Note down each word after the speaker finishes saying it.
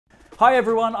Hi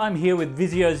everyone, I'm here with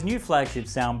Vizio's new flagship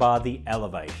soundbar, the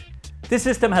Elevate. This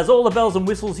system has all the bells and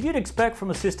whistles you'd expect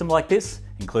from a system like this,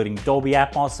 including Dolby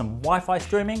Atmos and Wi-Fi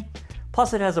streaming,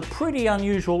 plus it has a pretty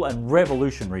unusual and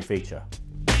revolutionary feature.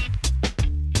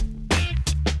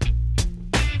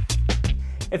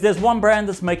 If there's one brand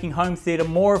that's making home theatre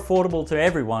more affordable to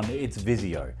everyone, it's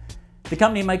Vizio. The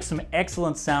company makes some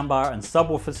excellent soundbar and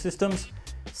subwoofer systems,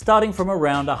 starting from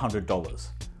around $100.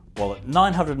 While at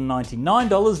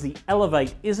 $999, the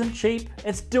Elevate isn't cheap,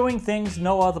 it's doing things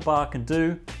no other bar can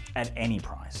do at any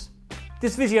price.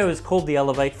 This Vizio is called the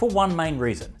Elevate for one main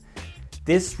reason: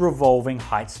 this revolving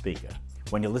height speaker.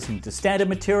 When you're listening to standard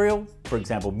material, for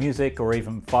example music or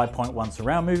even 5.1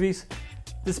 surround movies,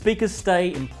 the speakers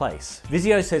stay in place.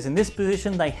 Vizio says in this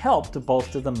position they help to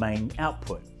bolster the main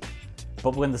output.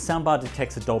 But when the soundbar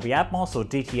detects a Dolby Atmos or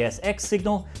DTS-X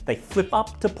signal, they flip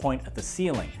up to point at the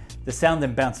ceiling. The sound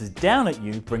then bounces down at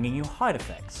you, bringing you height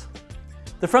effects.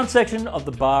 The front section of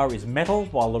the bar is metal,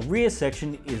 while the rear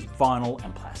section is vinyl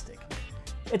and plastic.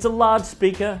 It's a large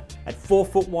speaker at 4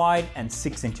 foot wide and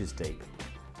 6 inches deep.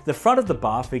 The front of the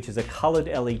bar features a coloured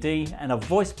LED and a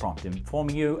voice prompt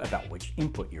informing you about which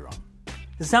input you're on.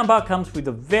 The soundbar comes with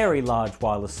a very large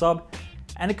wireless sub,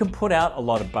 and it can put out a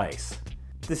lot of bass.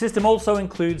 The system also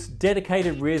includes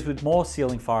dedicated rears with more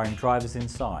ceiling firing drivers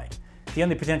inside. The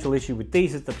only potential issue with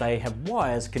these is that they have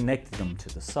wires connecting them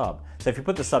to the sub. So if you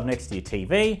put the sub next to your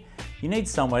TV, you need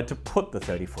somewhere to put the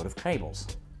 30 foot of cables.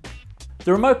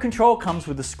 The remote control comes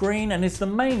with a screen and is the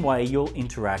main way you'll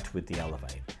interact with the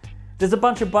Elevate. There's a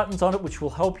bunch of buttons on it which will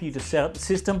help you to set up the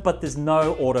system, but there's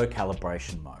no auto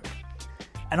calibration mode.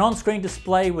 An on-screen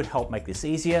display would help make this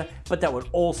easier, but that would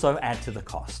also add to the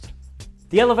cost.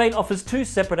 The Elevate offers 2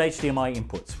 separate HDMI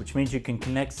inputs, which means you can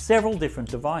connect several different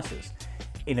devices.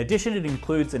 In addition, it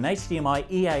includes an HDMI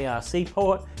EARC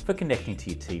port for connecting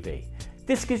to your TV.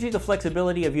 This gives you the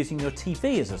flexibility of using your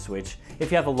TV as a switch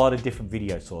if you have a lot of different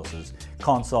video sources,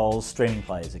 consoles, streaming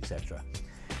players, etc.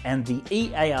 And the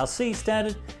EARC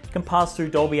standard can pass through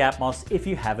Dolby Atmos if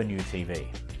you have a new TV.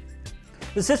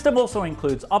 The system also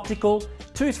includes optical,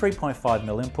 2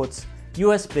 3.5mm inputs,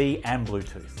 USB and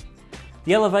Bluetooth.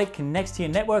 The Elevate connects to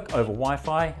your network over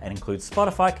Wi-Fi and includes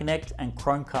Spotify Connect and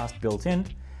Chromecast built in,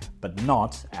 but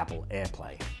not Apple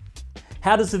AirPlay.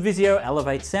 How does the Vizio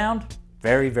Elevate sound?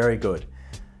 Very, very good.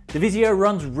 The Vizio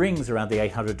runs rings around the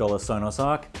 $800 Sonos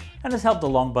Arc and is helped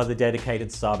along by the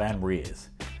dedicated sub and rears.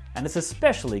 And it's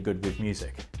especially good with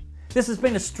music. This has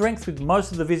been a strength with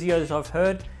most of the Vizios I've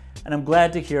heard, and I'm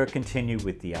glad to hear it continue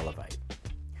with the Elevate.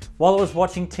 While I was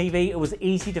watching TV, it was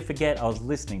easy to forget I was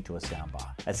listening to a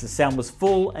soundbar, as the sound was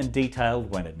full and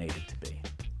detailed when it needed to be.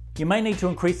 You may need to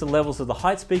increase the levels of the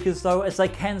height speakers though, as they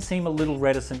can seem a little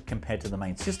reticent compared to the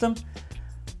main system.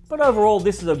 But overall,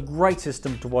 this is a great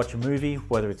system to watch a movie,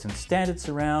 whether it's in standard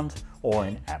surround or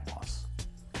in Atmos.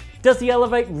 Does the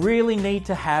Elevate really need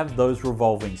to have those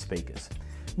revolving speakers?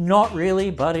 Not really,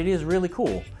 but it is really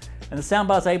cool. And the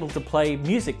soundbar is able to play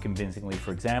music convincingly,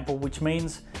 for example, which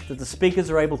means that the speakers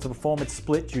are able to perform its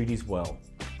split duties well.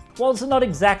 While it's not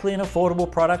exactly an affordable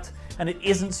product, and it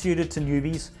isn't suited to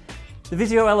newbies, the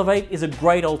Vizio Elevate is a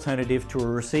great alternative to a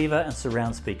receiver and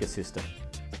surround speaker system,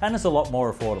 and it's a lot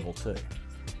more affordable too.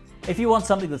 If you want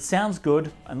something that sounds good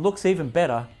and looks even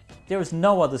better, there is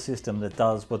no other system that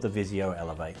does what the Vizio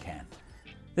Elevate can.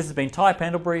 This has been Ty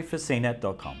Pendlebury for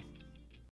CNET.com.